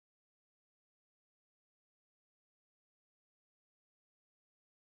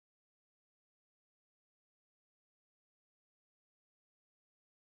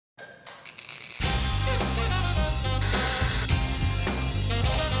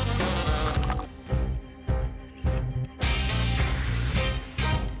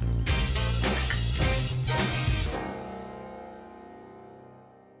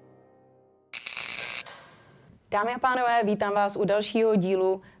Dámy a pánové, vítám vás u dalšího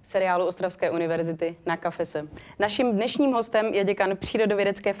dílu seriálu Ostravské univerzity na kafe. Naším dnešním hostem je děkan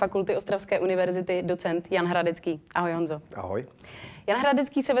Přírodovědecké fakulty Ostravské univerzity, docent Jan Hradecký. Ahoj, Honzo. Ahoj. Jan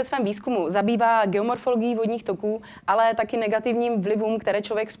Hradecký se ve svém výzkumu zabývá geomorfologií vodních toků, ale taky negativním vlivům, které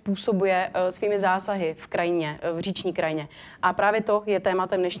člověk způsobuje svými zásahy v krajině, v říční krajině. A právě to je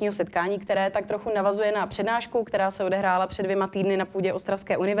tématem dnešního setkání, které tak trochu navazuje na přednášku, která se odehrála před 2 týdny na půdě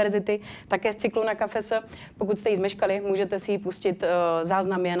Ostravské univerzity, také z cyklu na kafe. Pokud jste ji zmeškali, můžete si ji pustit,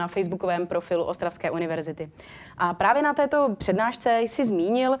 záznam je na facebookovém profilu Ostravské univerzity. A právě na této přednášce jsi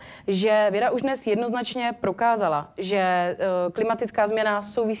zmínil, že věda už dnes jednoznačně prokázala, že klimatická změna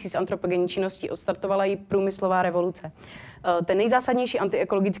souvisí s antropogenní činností, odstartovala ji průmyslová revoluce. Ten nejzásadnější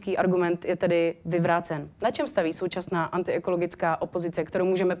antiekologický argument je tedy vyvrácen. Na čem staví současná antiekologická opozice, kterou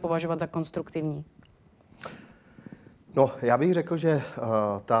můžeme považovat za konstruktivní? No, já bych řekl, že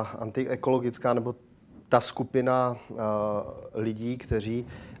ta antiekologická nebo ta skupina lidí, kteří,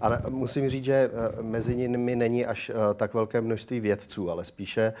 a musím říct, že mezi nimi není až tak velké množství vědců, ale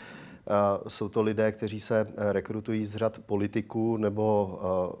spíše jsou to lidé, kteří se rekrutují z řad politiků nebo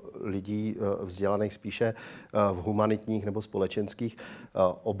lidí vzdělaných spíše v humanitních nebo společenských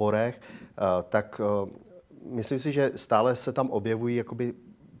oborech, tak myslím si, že stále se tam objevují jakoby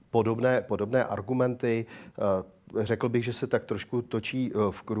podobné argumenty. Řekl bych, že se tak trošku točí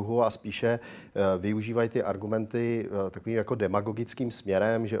v kruhu a spíše využívají ty argumenty takovým jako demagogickým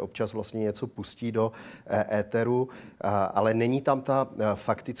směrem, že občas vlastně něco pustí do éteru, ale není tam ta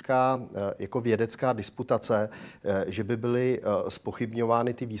faktická jako vědecká disputace, že by byly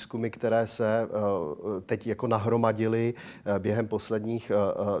zpochybňovány ty výzkumy, které se teď jako nahromadily během posledních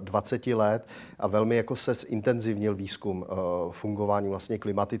 20 let a velmi jako se zintenzivnil výzkum fungování vlastně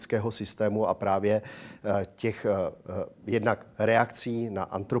klimatického systému a právě těch jednak reakcí na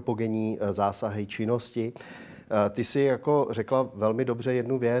antropogenní zásahy činnosti. Ty si jako řekla velmi dobře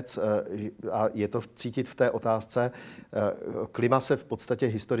jednu věc a je to cítit v té otázce. Klima se v podstatě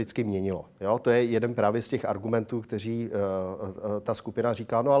historicky měnilo. Jo? To je jeden právě z těch argumentů, kteří ta skupina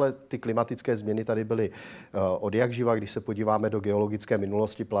říká, no ale ty klimatické změny tady byly odjakživa. Když se podíváme do geologické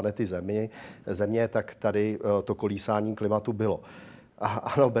minulosti planety Země, tak tady to kolísání klimatu bylo.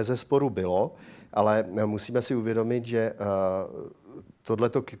 Ano, bezesporu bylo, ale musíme si uvědomit, že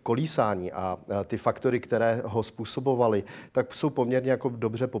tohleto kolísání a ty faktory, které ho způsobovaly, tak jsou poměrně jako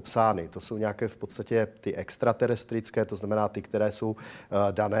dobře popsány. To jsou nějaké v podstatě ty extraterestrické, to znamená ty, které jsou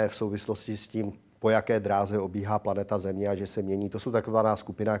dané v souvislosti s tím, po jaké dráze obíhá planeta Země a že se mění. To jsou taková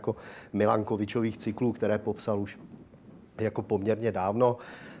skupina jako Milankovičových cyklů, které popsal už jako poměrně dávno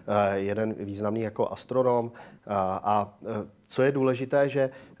jeden významný jako astronom. A co je důležité, že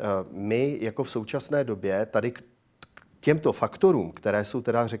my jako v současné době tady k těmto faktorům, které jsou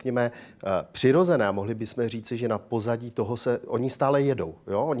teda, řekněme, přirozené, a mohli bychom říci, že na pozadí toho oni stále jedou.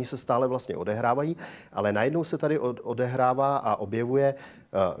 Jo? Oni se stále vlastně odehrávají, ale najednou se tady odehrává a objevuje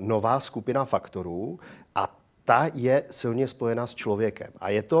nová skupina faktorů a ta je silně spojena s člověkem. A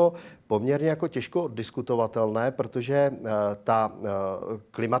je to poměrně jako těžko oddiskutovatelné, protože ta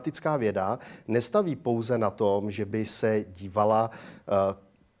klimatická věda nestaví pouze na tom, že by se dívala,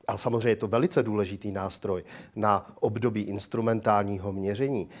 a samozřejmě je to velice důležitý nástroj, na období instrumentálního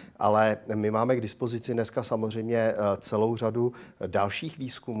měření, ale my máme k dispozici dneska samozřejmě celou řadu dalších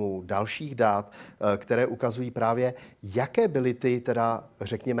výzkumů, dalších dat, které ukazují právě, jaké byly ty teda,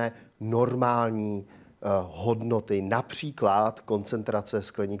 řekněme, normální hodnoty, například koncentrace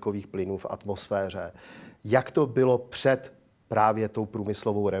skleníkových plynů v atmosféře. Jak to bylo před právě tou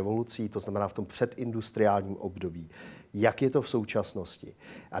průmyslovou revolucí, to znamená v tom předindustriálním období. Jak je to v současnosti?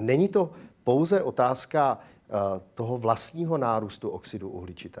 A není to pouze otázka toho vlastního nárůstu oxidu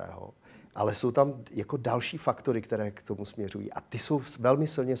uhličitého, ale jsou tam jako další faktory, které k tomu směřují a ty jsou velmi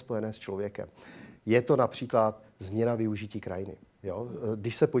silně spojené s člověkem. Je to například změna využití krajiny. Jo?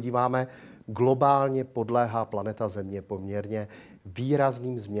 Když se podíváme, globálně podléhá planeta Země poměrně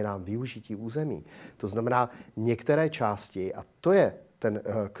výrazným změnám využití území. To znamená některé části, a to je ten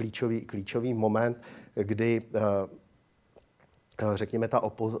klíčový moment, kdy, řekněme, ta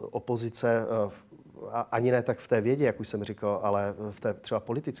opozice, ani ne tak v té vědě, jak už jsem říkal, ale v té třeba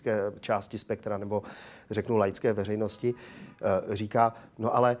politické části spektra nebo řeknu laické veřejnosti, říká,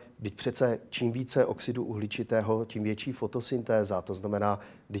 no ale teď přece čím více oxidu uhličitého, tím větší fotosyntéza, to znamená,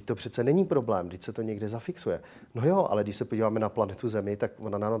 teď to přece není problém, teď se to někde zafixuje. No jo, ale když se podíváme na planetu Zemi, tak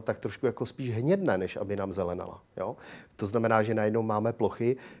ona nám tak trošku jako spíš hnědne, než aby nám zelenala. Jo? To znamená, že najednou máme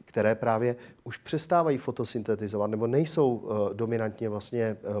plochy, které právě už přestávají fotosyntetizovat nebo nejsou dominantně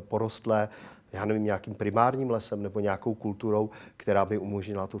vlastně porostlé já nevím, nějakým primárním lesem nebo nějakou kulturou, která by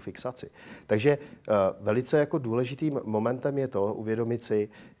umožnila tu fixaci. Takže velice jako důležitým momentem je to uvědomit si,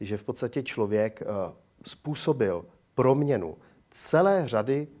 že v podstatě člověk způsobil proměnu celé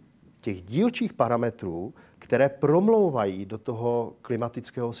řady těch dílčích parametrů, které promlouvají do toho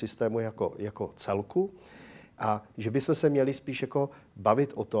klimatického systému jako celku, a že bychom se měli spíš jako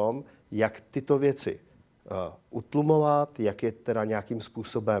bavit o tom, jak tyto věci utlumovat, jak je teda nějakým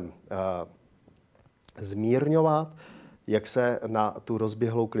způsobem zmírňovat, jak se na tu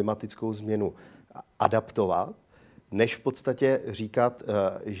rozběhlou klimatickou změnu adaptovat, než v podstatě říkat,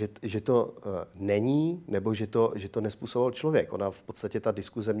 že to není, nebo že to nezpůsobil člověk. Ona v podstatě ta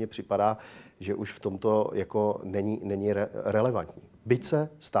diskuze mně připadá, že už v tomto jako není relevantní. Byť se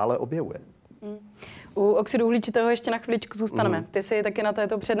stále objevuje. U oxidu uhličitého ještě na chviličku zůstaneme. Ty jsi taky na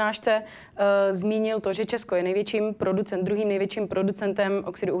této přednášce zmínil to, že Česko je druhým největším producentem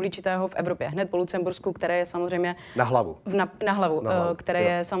oxidu uhličitého v Evropě. Hned po Lucembursku, které je samozřejmě... Na hlavu. Na hlavu, které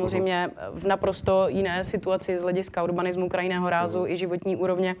je samozřejmě v naprosto jiné situaci z hlediska urbanismu, krajinného rázu i životní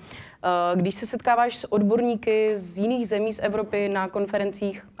úrovně. Když se setkáváš s odborníky z jiných zemí z Evropy na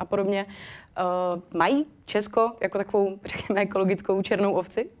konferencích a podobně, mají Česko jako takovou, řekněme, ekologickou černou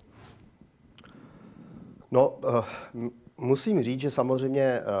ovci? No, musím říct, že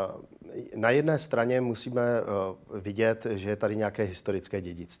samozřejmě na jedné straně musíme vidět, že je tady nějaké historické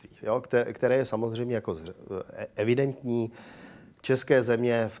dědictví, jo, které je samozřejmě jako evidentní. České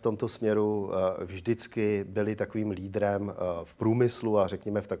země v tomto směru vždycky byly takovým lídrem v průmyslu a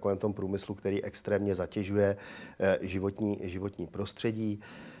řekněme v takovém tom průmyslu, který extrémně zatěžuje životní prostředí.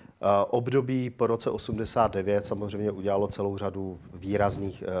 Období po roce 89 samozřejmě udělalo celou řadu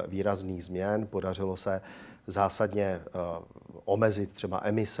výrazných změn. Podařilo se zásadně omezit třeba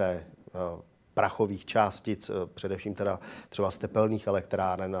emise prachových částic, především teda třeba z tepelných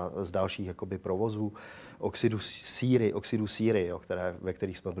elektráren a z dalších jakoby provozů, oxidu síry, jo, ve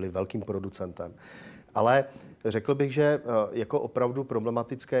kterých jsme byli velkým producentem. Ale řekl bych, že jako opravdu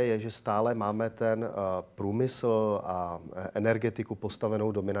problematické je, že stále máme ten průmysl a energetiku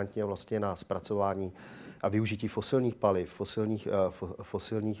postavenou dominantně vlastně na zpracování a využití fosilních paliv,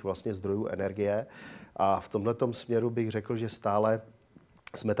 fosilních vlastně zdrojů energie. A v tomhletom směru bych řekl, že stále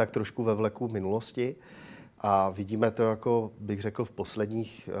jsme tak trošku ve vleku minulosti a vidíme to, jako bych řekl, v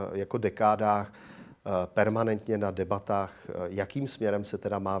posledních jako dekádách permanentně na debatách, jakým směrem se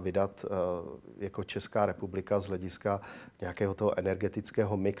teda má vydat jako Česká republika z hlediska nějakého toho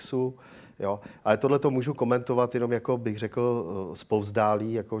energetického mixu. Jo. Ale tohle to můžu komentovat jenom jako bych řekl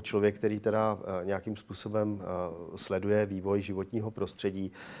zpovzdálí, jako člověk, který teda nějakým způsobem sleduje vývoj životního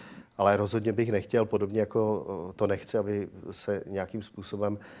prostředí. Ale rozhodně bych nechtěl, podobně jako to nechci, aby se nějakým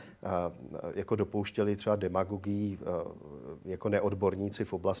způsobem jako dopouštěli třeba demagogii jako neodborníci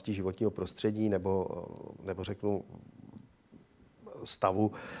v oblasti životního prostředí nebo řeknu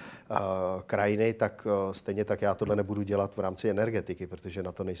stavu krajiny, tak stejně tak já tohle nebudu dělat v rámci energetiky, protože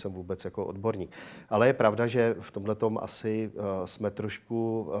na to nejsem vůbec jako odborník. Ale je pravda, že v tomhletom asi jsme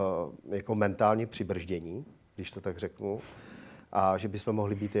trošku jako mentálně přibrždění, když to tak řeknu, a že bychom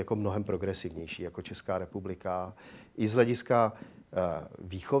mohli být jako mnohem progresivnější jako Česká republika i z hlediska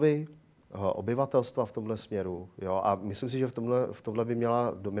výchovy obyvatelstva v tomhle směru. Jo? A myslím si, že v tomhle by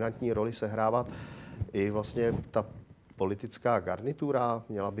měla dominantní roli sehrávat i vlastně ta politická garnitura,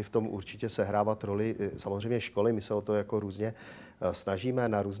 měla by v tom určitě sehrávat roli samozřejmě školy. My se o to jako různě snažíme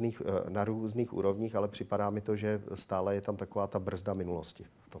na různých úrovních, ale připadá mi to, že stále je tam taková ta brzda minulosti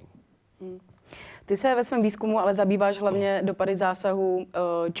v tom. Ty se ve svém výzkumu ale zabýváš hlavně dopady zásahu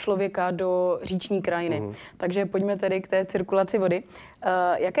člověka do říční krajiny. Takže pojďme tedy k té cirkulaci vody.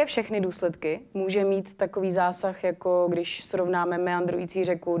 Jaké všechny důsledky může mít takový zásah, jako když srovnáme meandrující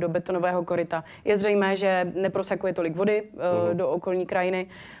řeku do betonového koryta? Je zřejmé, že neprosakuje tolik vody do okolní krajiny,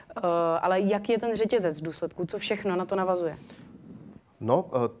 ale jaký je ten řetězec důsledků? Co všechno na to navazuje? No,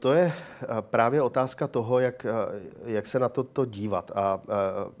 to je právě otázka toho, jak se na to dívat. A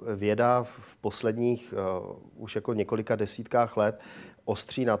věda v posledních už jako několika desítkách let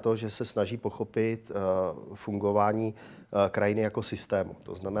ostří na to, že se snaží pochopit fungování krajiny jako systému.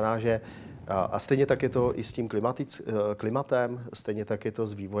 To znamená, že a stejně tak je to i s tím klimatem, stejně tak je to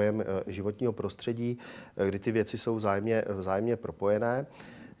s vývojem životního prostředí, kdy ty věci jsou vzájemně propojené.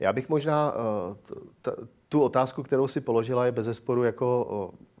 Já bych možná tu otázku, kterou si položila, je bezesporu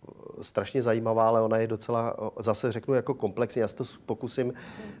jako strašně zajímavá, ale ona je docela, zase řeknu, jako komplexní. Já se to pokusím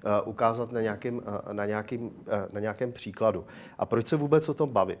ukázat na nějakém příkladu. A proč se vůbec o tom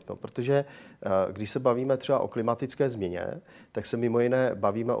bavit? No, protože když se bavíme třeba o klimatické změně, tak se mimo jiné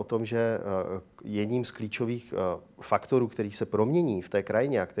bavíme o tom, že jedním z klíčových faktorů, který se promění v té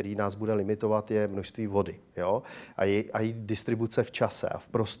krajině a který nás bude limitovat, je množství vody, jo? A její distribuce v čase a v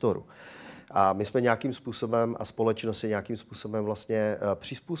prostoru. A my jsme nějakým způsobem, a společnost je nějakým způsobem vlastně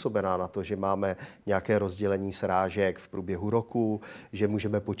přizpůsobená na to, že máme nějaké rozdělení srážek v průběhu roku, že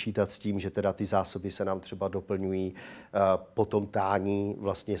můžeme počítat s tím, že teda ty zásoby se nám třeba doplňují po tom tání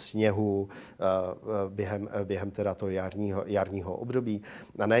vlastně sněhu během teda toho jarního období.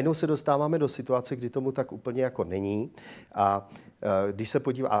 A najednou se dostáváme do situace, kdy tomu tak úplně jako není. A když se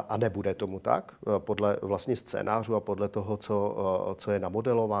podívá, a nebude tomu tak, podle vlastně scénářů a podle toho, co je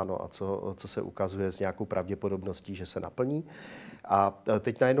namodelováno a co se ukazuje s nějakou pravděpodobností, že se naplní. A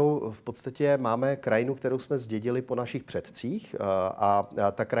teď najednou v podstatě máme krajinu, kterou jsme zdědili po našich předcích a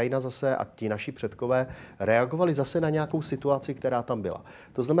ta krajina zase a ti naši předkové reagovali zase na nějakou situaci, která tam byla.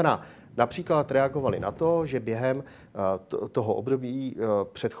 To znamená, například reagovali na to, že během toho období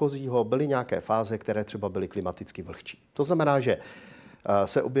předchozího byly nějaké fáze, které třeba byly klimaticky vlhčí. To znamená, že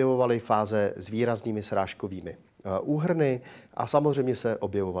se objevovaly fáze s výraznými srážkovými úhrny a samozřejmě se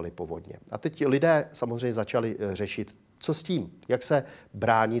objevovaly povodně. A teď lidé samozřejmě začali řešit, co s tím, jak se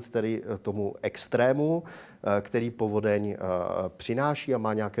bránit tedy tomu extrému, který povodeň přináší a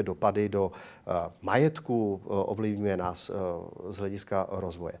má nějaké dopady do majetku, ovlivňuje nás z hlediska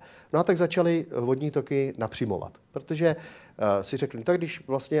rozvoje. No a tak začaly vodní toky napřimovat, protože si řekli, no tak když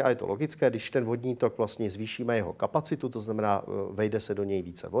vlastně, a je to logické, když ten vodní tok vlastně zvýšíme jeho kapacitu, to znamená, vejde se do něj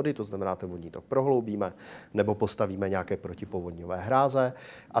více vody, to znamená, ten vodní tok prohloubíme nebo postavíme nějaké protipovodňové hráze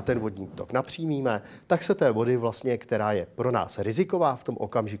a ten vodní tok napřímíme, tak se té vody vlastně, která je pro nás riziková, v tom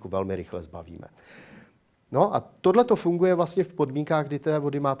okamžiku velmi rychle zbavíme. No a tohle to funguje vlastně v podmínkách, kdy té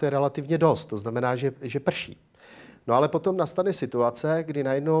vody máte relativně dost, to znamená, že prší. No ale potom nastane situace, kdy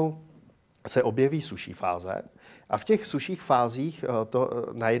najednou se objeví suší fáze a v těch suších fázích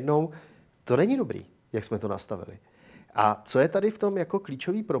najednou to není dobrý, jak jsme to nastavili. A co je tady v tom jako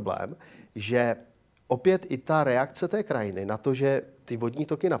klíčový problém, že opět i ta reakce té krajiny na to, že ty vodní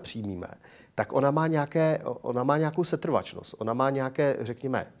toky napřímíme, tak ona má nějakou setrvačnost. Ona má nějaké,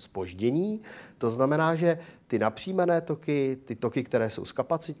 řekněme, zpoždění. To znamená, že ty napřímené toky, ty toky, které jsou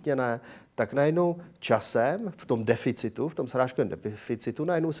zkapacitněné, tak najednou časem v tom deficitu, v tom srážkovém deficitu,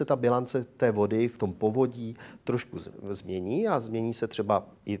 najednou se ta bilance té vody v tom povodí trošku změní a změní se třeba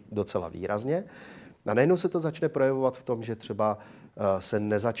i docela výrazně. A najednou se to začne projevovat v tom, že třeba se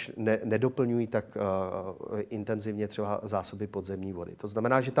nedoplňují tak intenzivně třeba zásoby podzemní vody. To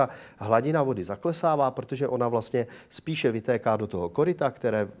znamená, že ta hladina vody zaklesává, protože ona vlastně spíše vytéká do toho koryta,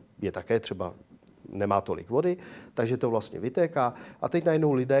 které je také třeba nemá tolik vody, takže to vlastně vytéká. A teď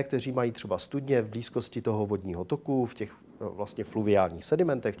najednou lidé, kteří mají třeba studně v blízkosti toho vodního toku, v těch vlastně fluviálních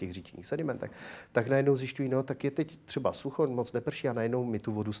sedimentech, v těch říčních sedimentech, tak najednou zjišťují, no tak je teď třeba sucho, moc neprší a najednou my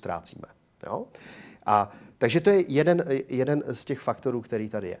tu vodu ztrácíme. Jo? Takže to je jeden z těch faktorů, který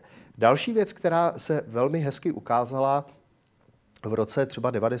tady je. Další věc, která se velmi hezky ukázala v roce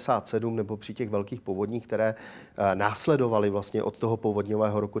třeba 97 nebo při těch velkých povodních, které následovaly vlastně od toho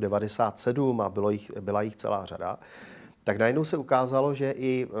povodňového roku 97 a byla jich celá řada, tak najednou se ukázalo, že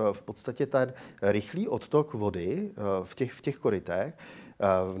i v podstatě ten rychlý odtok vody v těch korytech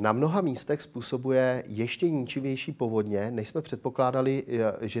na mnoha místech způsobuje ještě ničivější povodně, než jsme předpokládali,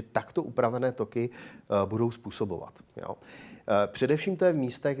 že takto upravené toky budou způsobovat. Jo. Především to je v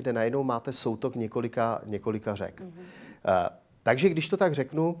místech, kde najednou máte soutok několika řek. Takže když to tak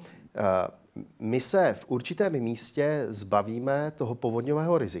řeknu, my se v určitém místě zbavíme toho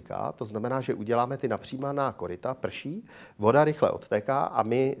povodňového rizika, to znamená, že uděláme ty napřímaná koryta, prší, voda rychle odtéká a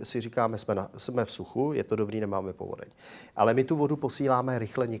my si říkáme, jsme v suchu, je to dobrý, nemáme povodeň. Ale my tu vodu posíláme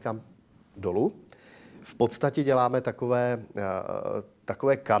rychle někam dolů. V podstatě děláme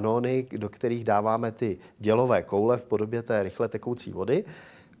takové kanony, do kterých dáváme ty dělové koule v podobě té rychle tekoucí vody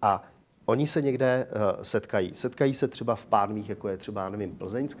a oni se někde setkají. Setkají se třeba v pánvích, jako je třeba, nevím,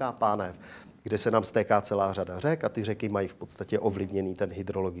 plzeňská pánev, kde se nám stéká celá řada řek a ty řeky mají v podstatě ovlivněný ten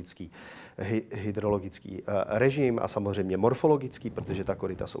hydrologický režim a samozřejmě morfologický, protože ta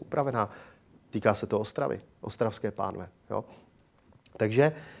koryta jsou upravená. Týká se to Ostravy, ostravské pánve. Jo?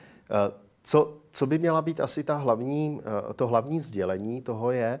 Takže co by měla být asi to hlavní sdělení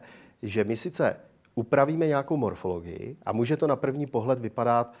toho je, že my sice upravíme nějakou morfologii a může to na první pohled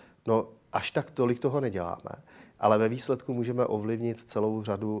vypadat No, až tak tolik toho neděláme, ale ve výsledku můžeme ovlivnit celou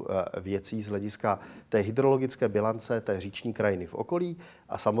řadu věcí z hlediska té hydrologické bilance té říční krajiny v okolí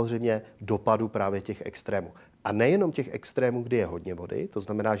a samozřejmě dopadu právě těch extrémů. A nejenom těch extrémů, kdy je hodně vody, to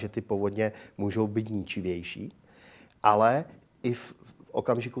znamená, že ty povodně můžou být ničivější, ale i v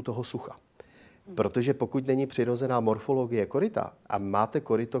okamžiku toho sucha. Protože pokud není přirozená morfologie koryta a máte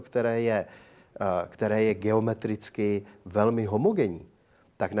koryto, které je geometricky velmi homogenní,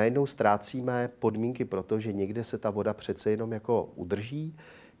 tak najednou ztrácíme podmínky pro to, že někde se ta voda přece jenom jako udrží,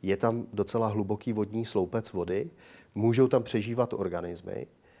 je tam docela hluboký vodní sloupec vody, můžou tam přežívat organismy,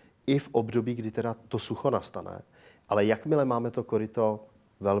 i v období, kdy teda to sucho nastane, ale jakmile máme to koryto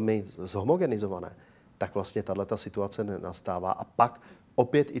velmi zhomogenizované, tak vlastně tato situace nenastává a pak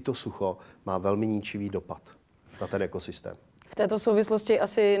opět i to sucho má velmi ničivý dopad na ten ekosystém. V této souvislosti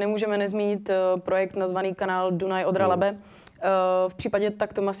asi nemůžeme nezmínit projekt nazvaný kanál Dunaj-Odra-Labe. V případě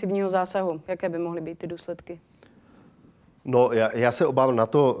takto masivního zásahu, jaké by mohly být ty důsledky? No, já se obávám,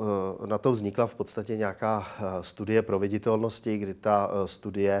 na to vznikla v podstatě nějaká studie proveditelnosti, kdy ta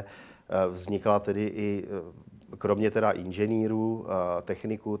studie vznikla tedy i kromě teda inženýrů,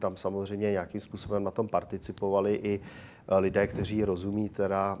 techniků, tam samozřejmě nějakým způsobem na tom participovali i lidé, kteří rozumí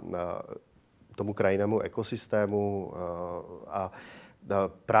teda tomu krajinnému ekosystému a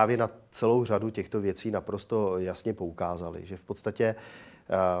právě na celou řadu těchto věcí naprosto jasně poukázali, že v podstatě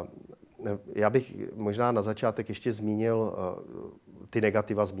já bych možná na začátek ještě zmínil, ty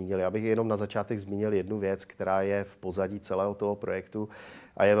negativa zmínil, já bych jenom na začátek zmínil jednu věc, která je v pozadí celého toho projektu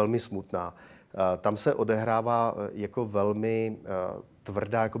a je velmi smutná. Tam se odehrává jako velmi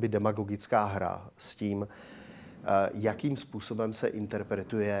tvrdá jakoby demagogická hra s tím, jakým způsobem se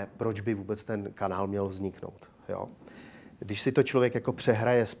interpretuje, proč by vůbec ten kanál měl vzniknout. Jo? Když si to člověk jako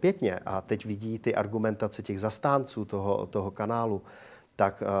přehraje zpětně a teď vidí ty argumentace těch zastánců toho kanálu,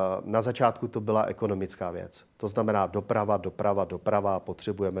 tak na začátku to byla ekonomická věc. To znamená doprava,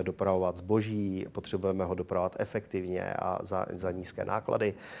 potřebujeme dopravovat zboží, potřebujeme ho dopravovat efektivně a za nízké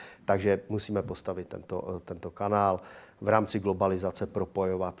náklady, takže musíme postavit tento kanál, v rámci globalizace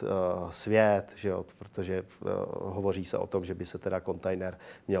propojovat svět, že jo, protože hovoří se o tom, že by se teda kontejner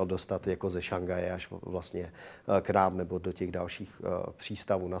měl dostat jako ze Šanghaje až vlastně k nám nebo do těch dalších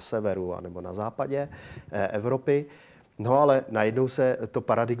přístavů na severu a nebo na západě Evropy. No ale najednou se to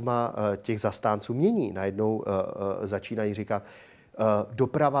paradigma těch zastánců mění. Najednou začínají říkat,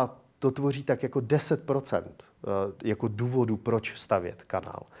 doprava to tvoří tak jako 10% jako důvodu, proč stavět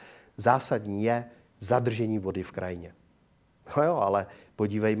kanál. Zásadní je zadržení vody v krajině. No jo, ale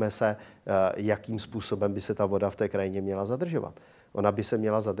podívejme se, jakým způsobem by se ta voda v té krajině měla zadržovat. Ona by se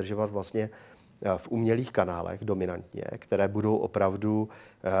měla zadržovat vlastně v umělých kanálech dominantně, které budou opravdu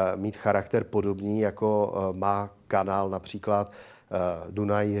mít charakter podobný, jako má kanál například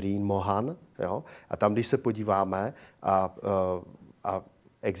Dunaj, Rýn, Mohan. Jo? A tam, když se podíváme, a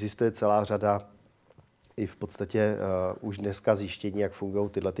existuje celá řada i v podstatě už dneska zjištění, jak fungují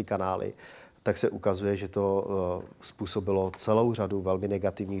tyhle ty kanály, tak se ukazuje, že to způsobilo celou řadu velmi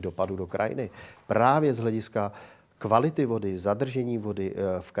negativních dopadů do krajiny. Právě z hlediska kvality vody, zadržení vody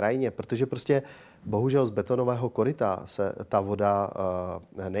v krajině, protože prostě bohužel z betonového koryta se ta voda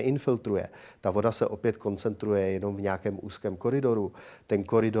neinfiltruje. Ta voda se opět koncentruje jenom v nějakém úzkém koridoru. Ten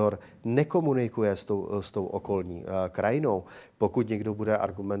koridor nekomunikuje s tou okolní krajinou. Pokud někdo bude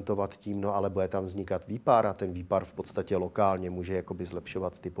argumentovat tím, no ale bude tam vznikat výpar a ten výpar v podstatě lokálně může jakoby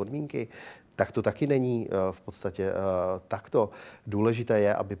zlepšovat ty podmínky, tak to taky není v podstatě takto. Důležité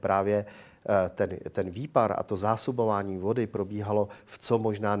je, aby právě ten výpar a to zásobování vody probíhalo v co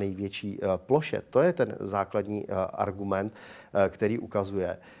možná největší ploše. To je ten základní argument, který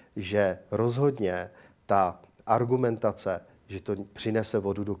ukazuje, že rozhodně ta argumentace, že to přinese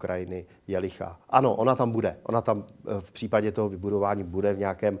vodu do krajiny, je lichá. Ano, ona tam bude. Ona tam v případě toho vybudování bude v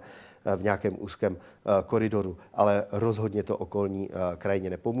nějakém úzkém koridoru, ale rozhodně to okolní krajině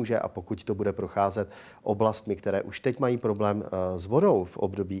nepomůže a pokud to bude procházet oblastmi, které už teď mají problém s vodou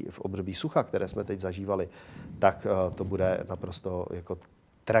v období sucha, které jsme teď zažívali, tak to bude naprosto jako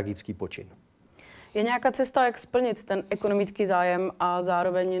tragický počin. Je nějaká cesta, jak splnit ten ekonomický zájem a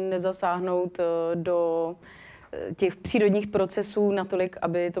zároveň nezasáhnout do těch přírodních procesů natolik,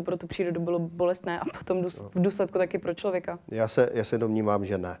 aby to pro tu přírodu bylo bolestné a potom v důsledku taky pro člověka? Já se domnívám,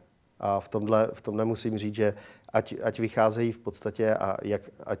 že ne. A v tomhle musím říct, že ať vycházejí v podstatě a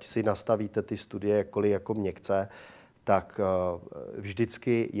ať si nastavíte ty studie jakkoliv jako měkce, tak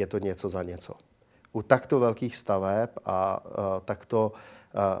vždycky je to něco za něco. U takto velkých staveb a takto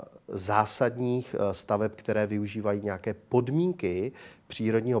zásadních staveb, které využívají nějaké podmínky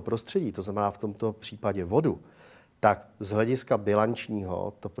přírodního prostředí, to znamená v tomto případě vodu, tak z hlediska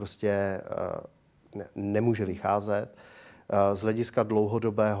bilančního to prostě nemůže vycházet. Z hlediska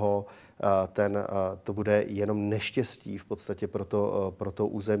dlouhodobého to bude jenom neštěstí v podstatě pro to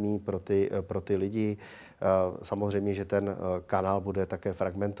území, pro ty lidi. Samozřejmě, že ten kanál bude také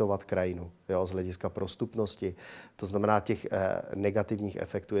fragmentovat krajinu, jo, z hlediska prostupnosti. To znamená, těch negativních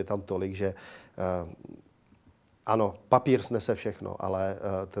efektů je tam tolik, že ano, papír snese všechno, ale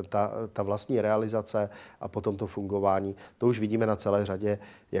ta vlastní realizace a potom to fungování, to už vidíme na celé řadě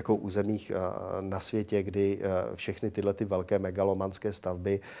jako územích na světě, kdy všechny tyhle ty velké megalomanské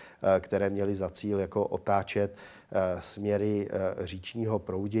stavby, které měly za cíl jako otáčet směry říčního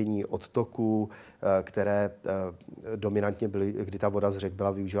proudění, odtoků, které dominantně byly, kdy ta voda z řek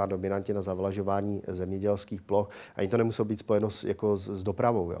byla využívána dominantně na zavlažování zemědělských ploch, ani to nemuselo být spojeno s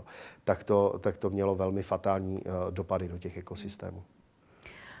dopravou, jo. Tak to mělo velmi fatální dopady do těch ekosystémů.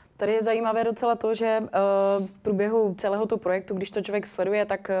 Tady je zajímavé docela to, že v průběhu celého toho projektu, když to člověk sleduje,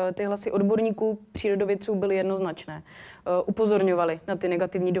 tak ty hlasy odborníků, přírodovědců byly jednoznačné. Upozorňovali na ty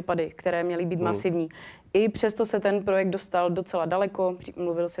negativní dopady, které měly být masivní. I přesto se ten projekt dostal docela daleko.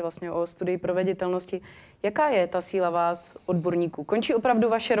 Mluvil se vlastně o studii proveditelnosti. Jaká je ta síla vás, odborníků? Končí opravdu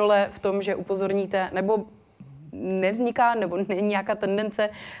vaše role v tom, že upozorníte, nebo nevzniká, nebo není nějaká tendence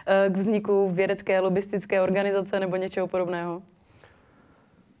k vzniku vědecké lobistické organizace nebo něčeho podobného?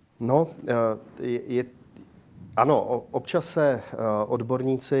 No, ano, občas se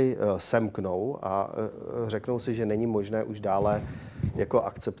odborníci semknou a řeknou si, že není možné už dále jako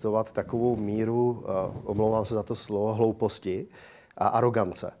akceptovat takovou míru, omlouvám se za to slovo, hlouposti a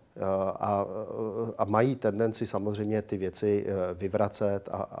arogance. A mají tendenci samozřejmě ty věci vyvracet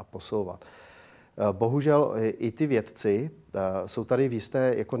a posouvat. Bohužel i ty vědci jsou tady v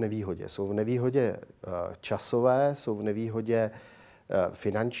jisté jako nevýhodě. Jsou v nevýhodě časové, jsou v nevýhodě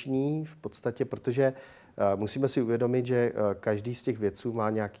finanční v podstatě, protože musíme si uvědomit, že každý z těch vědců má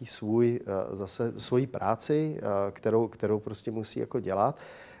nějaký svoji práci, kterou prostě musí jako dělat.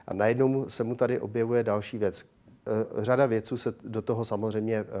 A najednou se mu tady objevuje další věc. Řada vědců se do toho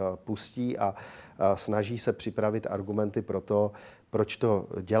samozřejmě pustí a snaží se připravit argumenty pro to, proč to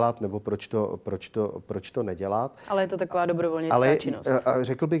dělat nebo proč to nedělat. Ale je to taková dobrovolnická činnost. A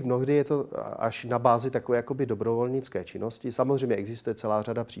řekl bych, mnohdy je to až na bázi takové jakoby dobrovolnické činnosti. Samozřejmě existuje celá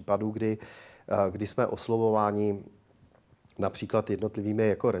řada případů, kdy jsme oslovováni například jednotlivými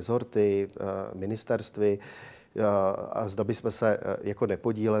jako rezorty, ministerstvy, a zda bychom se jako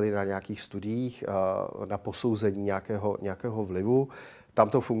nepodíleli na nějakých studiích, na posouzení nějakého vlivu. Tam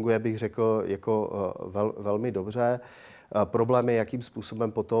to funguje, bych řekl, jako velmi dobře. Problém je, jakým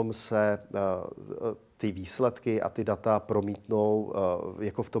způsobem potom se ty výsledky a ty data promítnou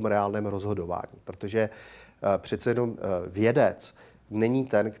jako v tom reálném rozhodování. Protože přece jenom vědec není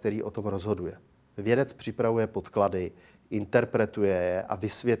ten, který o tom rozhoduje. Vědec připravuje podklady, interpretuje je a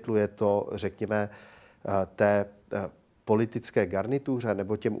vysvětluje to, řekněme, té politické garnituře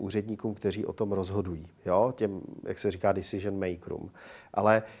nebo těm úředníkům, kteří o tom rozhodují. Jo? Těm, jak se říká, decision makerům.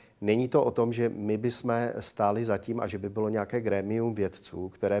 Ale není to o tom, že my bychom stáli za tím a že by bylo nějaké grémium vědců,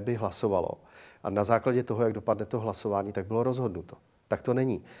 které by hlasovalo. A na základě toho, jak dopadne to hlasování, tak bylo rozhodnuto. Tak to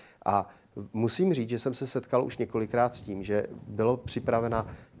není. A musím říct, že jsem se setkal už několikrát s tím, že bylo připravena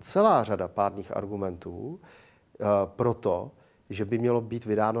celá řada pádných argumentů pro to, že by mělo být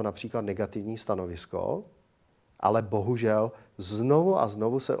vydáno například negativní stanovisko, ale bohužel znovu a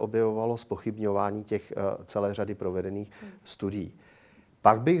znovu se objevovalo zpochybňování těch celé řady provedených studií.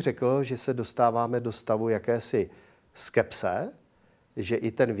 Pak bych řekl, že se dostáváme do stavu jakési skepse, že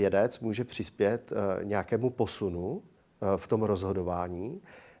i ten vědec může přispět nějakému posunu v tom rozhodování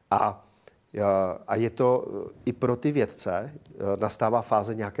a je to i pro ty vědce nastává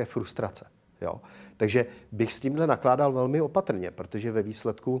fáze nějaké frustrace. Jo. Takže bych s tímhle nakládal velmi opatrně, protože ve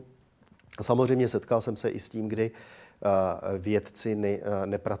výsledku samozřejmě setkal jsem se i s tím, kdy vědci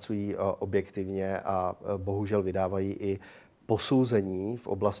nepracují objektivně a bohužel vydávají i posouzení v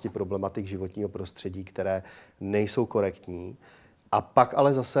oblasti problematik životního prostředí, které nejsou korektní. A pak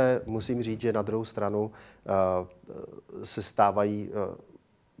ale zase musím říct, že na druhou stranu se stávají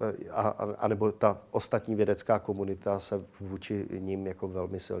anebo ta ostatní vědecká komunita se vůči nim jako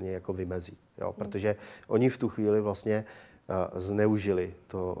velmi silně jako vymezí. Jo? Protože oni v tu chvíli vlastně zneužili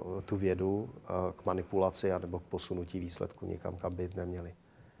tu vědu k manipulaci nebo k posunutí výsledku někam, kam by neměli.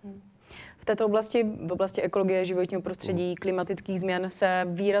 V této oblasti, v oblasti ekologie, životního prostředí, klimatických změn se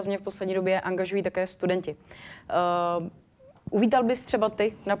výrazně v poslední době angažují také studenti. Uvítal bys třeba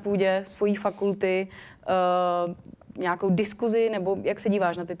ty na půdě svojí fakulty nějakou diskuzi, nebo jak se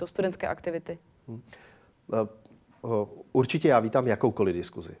díváš na tyto studentské aktivity? určitě já vítám jakoukoliv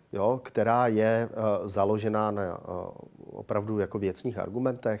diskuzi, jo, která je založená na opravdu jako věcných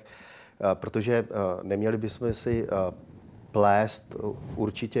argumentech, protože neměli bychom si plést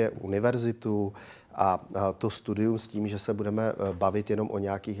určitě univerzitu a to studium s tím, že se budeme bavit jenom o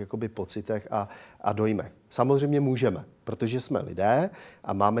nějakých jakoby pocitech a dojmech. Samozřejmě můžeme, protože jsme lidé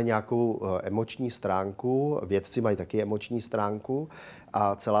a máme nějakou emoční stránku, vědci mají taky emoční stránku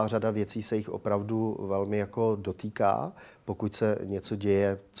a celá řada věcí se jich opravdu velmi jako dotýká, pokud se něco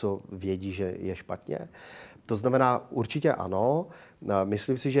děje, co vědí, že je špatně. To znamená, určitě ano.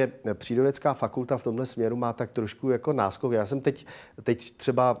 Myslím si, že přírodovědecká fakulta v tomhle směru má tak trošku jako náskok. Já jsem teď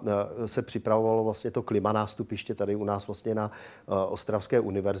třeba se připravovalo vlastně to klimanástupiště tady u nás vlastně na Ostravské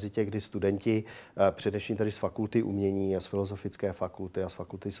univerzitě, kdy studenti především tady z fakulty umění a z filozofické fakulty a z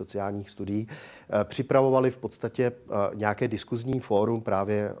fakulty sociálních studií připravovali v podstatě nějaké diskuzní fórum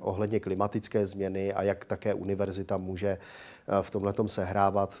právě ohledně klimatické změny a jak také univerzita může v tomhletom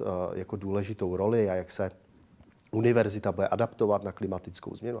sehrávat jako důležitou roli a jak se univerzita bude adaptovat na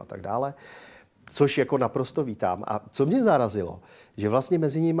klimatickou změnu a tak dále, což jako naprosto vítám. A co mě zarazilo, že vlastně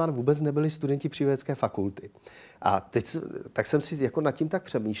mezi nimi vůbec nebyli studenti přírodovědecké fakulty. A teď tak jsem si jako nad tím tak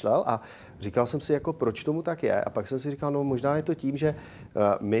přemýšlel a říkal jsem si, jako proč tomu tak je. A pak jsem si říkal, no možná je to tím, že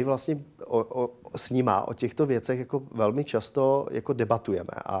my vlastně s nima o těchto věcech jako velmi často jako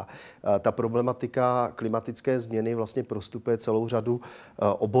debatujeme. A ta problematika klimatické změny vlastně prostupuje celou řadu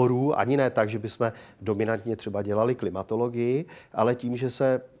oborů, ani ne tak, že bychom dominantně třeba dělali klimatologii, ale tím, že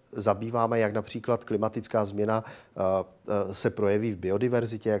se zabýváme, jak například klimatická změna se projeví v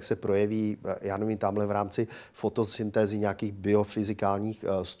biodiverzitě, jak se projeví, já nevím, tamhle v rámci fotosyntézy nějakých biofyzikálních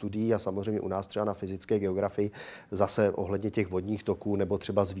studií a samozřejmě u nás třeba na fyzické geografii zase ohledně těch vodních toků nebo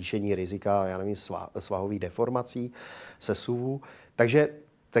třeba zvýšení rizika, já nevím, svahových deformací, sesuvů.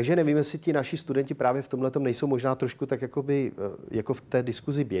 Takže nevím, jestli ti naši studenti právě v tomhletom nejsou možná trošku tak jakoby, jako v té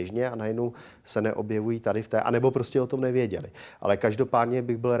diskuzi běžně a najednou se neobjevují tady v té, anebo prostě o tom nevěděli. Ale každopádně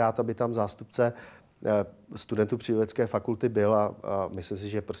bych byl rád, aby tam zástupce studentů přírodovědecké fakulty byl a myslím si,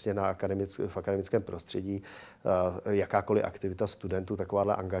 že prostě v akademickém prostředí jakákoliv aktivita studentů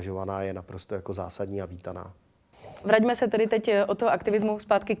takováhle angažovaná je naprosto jako zásadní a vítaná. Vraťme se tedy teď od toho aktivismu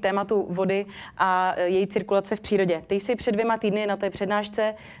zpátky k tématu vody a její cirkulace v přírodě. Ty jsi před 2 týdny na té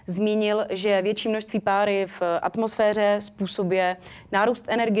přednášce zmínil, že větší množství páry v atmosféře způsobuje nárůst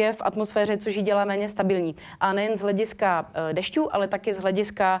energie v atmosféře, což ji dělá méně stabilní. A nejen z hlediska dešťů, ale taky z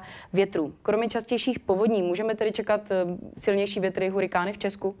hlediska větru. Kromě častějších povodní můžeme tedy čekat silnější větry, hurikány v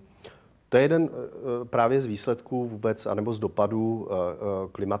Česku? To je jeden právě z výsledků vůbec, anebo z dopadů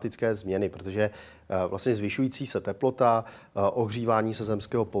klimatické změny, protože vlastně zvyšující se teplota, ohřívání se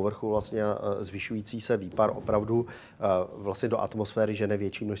zemského povrchu, vlastně zvyšující se výpar opravdu vlastně do atmosféry žene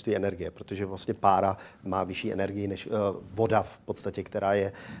větší množství energie, protože vlastně pára má vyšší energii než voda v podstatě, která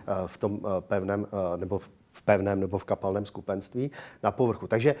je v tom pevném nebo v kapalném skupenství na povrchu.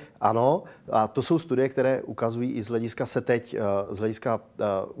 Takže ano, a to jsou studie, které ukazují i z hlediska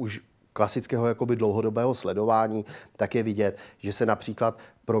už klasického jakoby dlouhodobého sledování, tak je vidět, že se například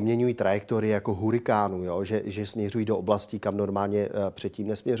proměňují trajektorie jako hurikánu, jo? Že směřují do oblastí, kam normálně předtím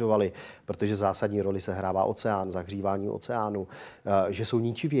nesměřovali, protože zásadní roli se hrává oceán, zahřívání oceánu, že jsou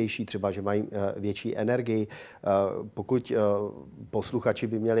ničivější, třeba, že mají větší energii. Pokud posluchači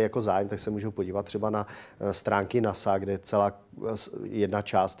by měli jako zájem, tak se můžou podívat třeba na stránky NASA, kde celá jedna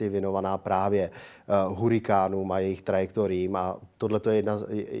část je věnovaná právě hurikánům a jejich trajektoriím a tohle je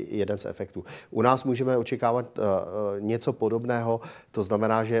jeden z efektů. U nás můžeme očekávat něco podobného, to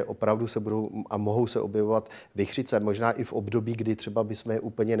znamená, že opravdu se budou a mohou se objevovat vichřice, možná i v období, kdy třeba bychom je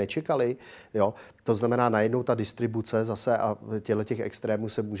úplně nečekali. Jo? To znamená, najednou ta distribuce zase a těch extrémů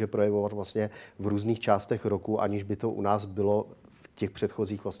se může projevovat vlastně v různých částech roku, aniž by to u nás bylo v těch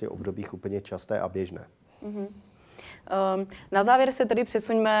předchozích vlastně obdobích úplně časté a běžné. Mm-hmm. Na závěr se tedy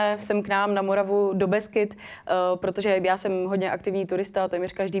přesuňme sem k nám na Moravu do Beskyd, protože já jsem hodně aktivní turista,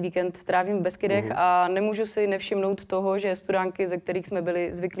 téměř každý víkend trávím v Beskydech a nemůžu si nevšimnout toho, že studánky, ze kterých jsme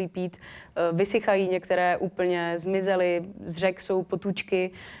byli zvyklí pít, vysychají, některé úplně zmizely, z řek jsou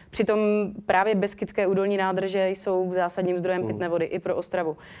potůčky. Přitom právě beskydské údolní nádrže jsou zásadním zdrojem pitné vody i pro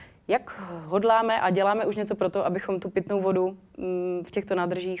Ostravu. Jak hodláme a děláme už něco pro to, abychom tu pitnou vodu v těchto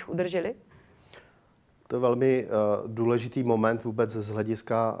nádržích udrželi? To je velmi důležitý moment vůbec z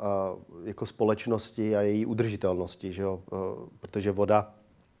hlediska jako společnosti a její udržitelnosti, že jo? Protože voda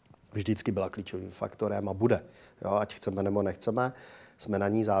vždycky byla klíčovým faktorem a bude. Jo? Ať chceme nebo nechceme, jsme na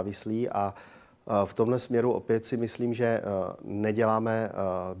ní závislí a v tomhle směru opět si myslím, že neděláme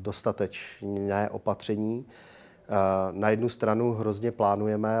dostatečné opatření. Na jednu stranu hrozně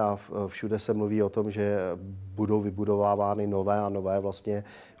plánujeme a všude se mluví o tom, že budou vybudovávány nové a nové vlastně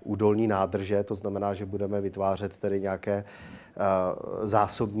údolní nádrže, to znamená, že budeme vytvářet tedy nějaké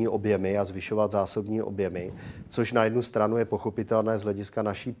zásobní objemy a zvyšovat zásobní objemy, což na jednu stranu je pochopitelné z hlediska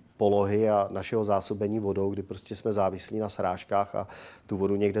naší polohy a našeho zásobení vodou, kdy prostě jsme závislí na srážkách a tu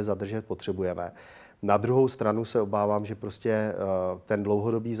vodu někde zadržet potřebujeme. Na druhou stranu se obávám, že prostě ten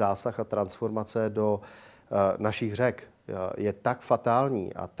dlouhodobý zásah a transformace do našich řek je tak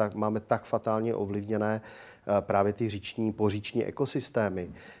fatální a máme tak fatálně ovlivněné právě ty poříční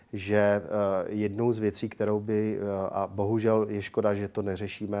ekosystémy, že jednou z věcí, kterou by, a bohužel je škoda, že to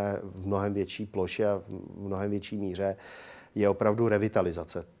neřešíme v mnohem větší ploše a v mnohem větší míře, je opravdu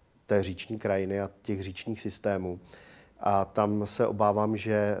revitalizace té říční krajiny a těch říčních systémů. A tam se obávám,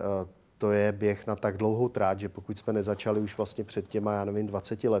 že to je běh na tak dlouhou tráť, že pokud jsme nezačali už vlastně před těma, já nevím,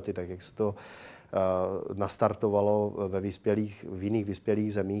 20 lety, tak jak se to nastartovalo v jiných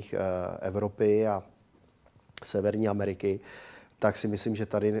vyspělých zemích Evropy a Severní Ameriky, tak si myslím, že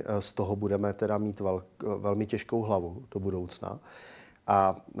tady z toho budeme teda mít velmi těžkou hlavu do budoucna.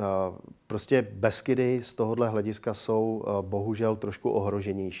 A prostě Beskydy z tohohle hlediska jsou bohužel trošku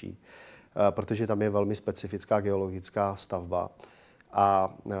ohroženější, protože tam je velmi specifická geologická stavba.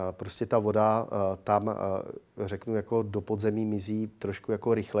 A prostě ta voda tam, řeknu, jako do podzemí mizí trošku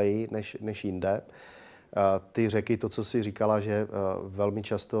jako rychleji než jinde. Ty řeky, to, co jsi říkala, že velmi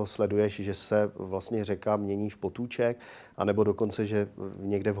často sleduješ, že se vlastně řeka mění v potůček, anebo dokonce, že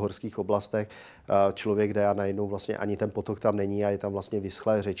někde v horských oblastech člověk jde a najednou vlastně ani ten potok tam není a je tam vlastně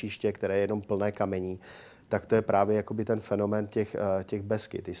vyschlé řečiště, které je jenom plné kamení. Tak to je právě jakoby ten fenomén těch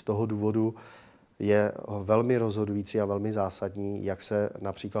Beskyd. I z toho důvodu je velmi rozhodující a velmi zásadní, jak se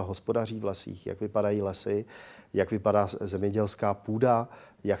například hospodaří v lesích, jak vypadají lesy, jak vypadá zemědělská půda,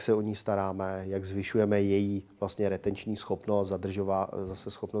 jak se o ní staráme, jak zvyšujeme její vlastně retenční schopnost,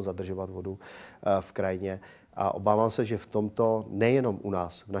 schopnost zadržovat vodu v krajině. A obávám se, že v tomto nejenom u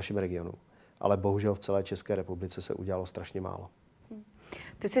nás, v našem regionu, ale bohužel v celé České republice se udělalo strašně málo.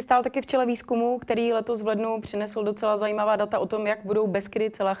 Ty jsi stál taky v čele výzkumu, který letos v lednu přinesl docela zajímavá data o tom, jak budou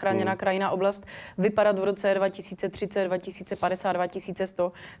Beskydy, celá chráněná krajinná oblast, vypadat v roce 2030, 2050,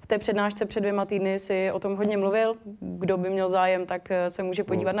 2100. V té přednášce před 2 týdny si o tom hodně mluvil. Kdo by měl zájem, tak se může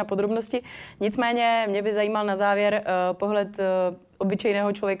podívat na podrobnosti. Nicméně mě by zajímal na závěr pohled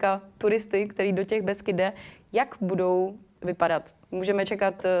obyčejného člověka, turisty, který do těch Beskyd jde. Jak budou vypadat? Můžeme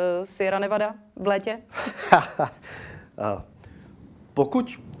čekat Sierra Nevada v létě?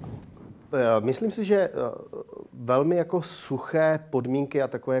 Myslím si, že velmi jako suché podmínky a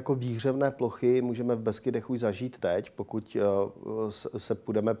takové jako výhřevné plochy můžeme v Beskydech už zažít teď, pokud se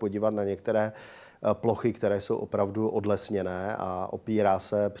půjdeme podívat na některé plochy, které jsou opravdu odlesněné a opírá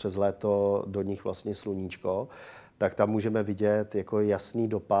se přes léto do nich vlastně sluníčko, tak tam můžeme vidět jako jasný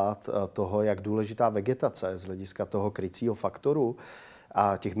dopad toho, jak důležitá vegetace z hlediska toho krycího faktoru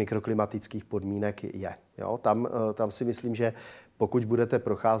a těch mikroklimatických podmínek je. Jo? Tam si myslím, že pokud budete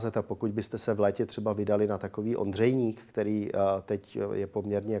procházet a pokud byste se v létě třeba vydali na takový Ondřejník, který teď je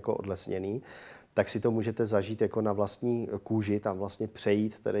poměrně jako odlesněný, tak si to můžete zažít jako na vlastní kůži, tam vlastně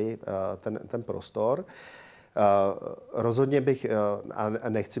přejít tedy ten prostor. Rozhodně bych, a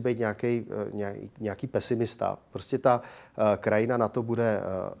nechci být nějaký pesimista, prostě ta krajina na to bude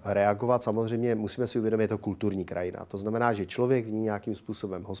reagovat. Samozřejmě musíme si uvědomit, je to kulturní krajina. To znamená, že člověk v ní nějakým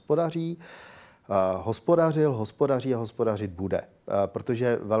způsobem hospodaří, hospodaří a hospodařit bude,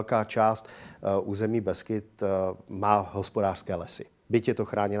 protože velká část území Beskyd má hospodářské lesy. Byť je to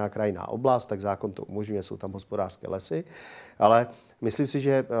chráněná krajinná oblast, tak zákon to umožňuje, jsou tam hospodářské lesy, ale myslím si,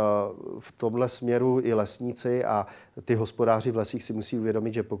 že v tomhle směru i lesníci a ty hospodáři v lesích si musí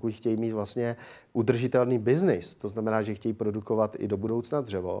uvědomit, že pokud chtějí mít vlastně udržitelný biznis, to znamená, že chtějí produkovat i do budoucna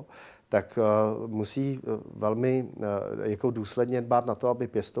dřevo, tak musí velmi jako důsledně dbát na to, aby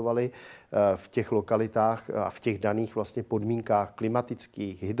pěstovali v těch lokalitách a v těch daných vlastně podmínkách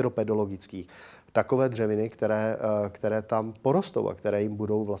klimatických, hydropedologických takové dřeviny, které tam porostou a které jim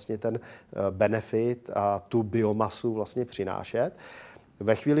budou vlastně ten benefit a tu biomasu vlastně přinášet.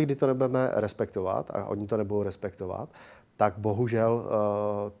 Ve chvíli, kdy to nebudeme respektovat, a oni to nebudou respektovat, tak bohužel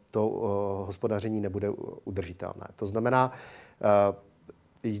to hospodaření nebude udržitelné. To znamená,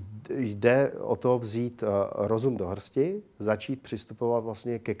 jde o to vzít rozum do hrsti, začít přistupovat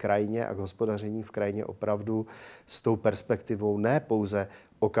vlastně ke krajině a k hospodaření v krajině opravdu s tou perspektivou ne pouze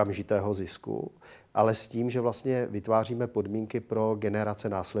okamžitého zisku, ale s tím, že vlastně vytváříme podmínky pro generace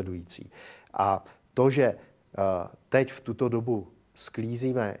následující. A to, že teď v tuto dobu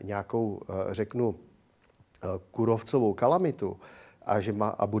sklízíme nějakou, řeknu, kůrovcovou kalamitu,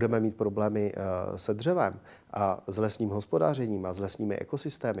 a budeme mít problémy se dřevem a s lesním hospodářením a s lesními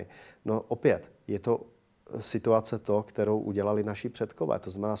ekosystémy, no opět je to situace kterou udělali naši předkové. To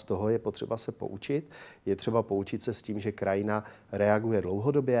znamená, z toho je potřeba se poučit. Je třeba poučit se s tím, že krajina reaguje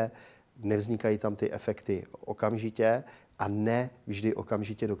dlouhodobě, nevznikají tam ty efekty okamžitě a ne vždy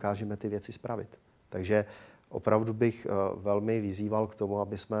okamžitě dokážeme ty věci spravit. Takže opravdu bych velmi vyzýval k tomu,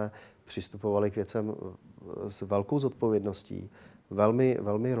 aby jsme přistupovali k věcem s velkou zodpovědností, velmi,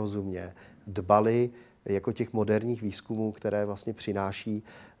 velmi rozumně, dbali jako těch moderních výzkumů, které vlastně přináší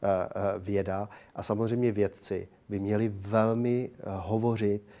věda. A samozřejmě vědci by měli velmi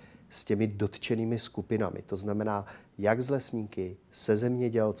hovořit s těmi dotčenými skupinami. To znamená, jak s lesníky, se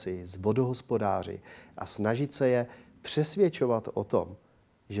zemědělci, s vodohospodáři a snažit se je přesvědčovat o tom,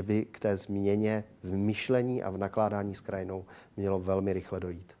 že by k té změně v myšlení a v nakládání s krajinou mělo velmi rychle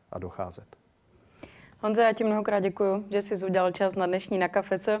dojít a docházet. Honzo, já ti mnohokrát děkuji, že jsi udělal čas na dnešní Na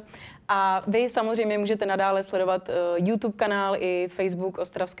kafe. A vy samozřejmě můžete nadále sledovat YouTube kanál i Facebook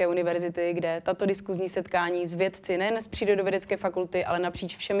Ostravské univerzity, kde tato diskuzní setkání s vědci nejen z Přírodovědecké fakulty, ale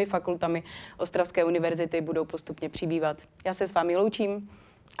napříč všemi fakultami Ostravské univerzity budou postupně přibývat. Já se s vámi loučím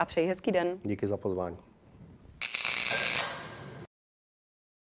a přeji hezký den. Díky za pozvání.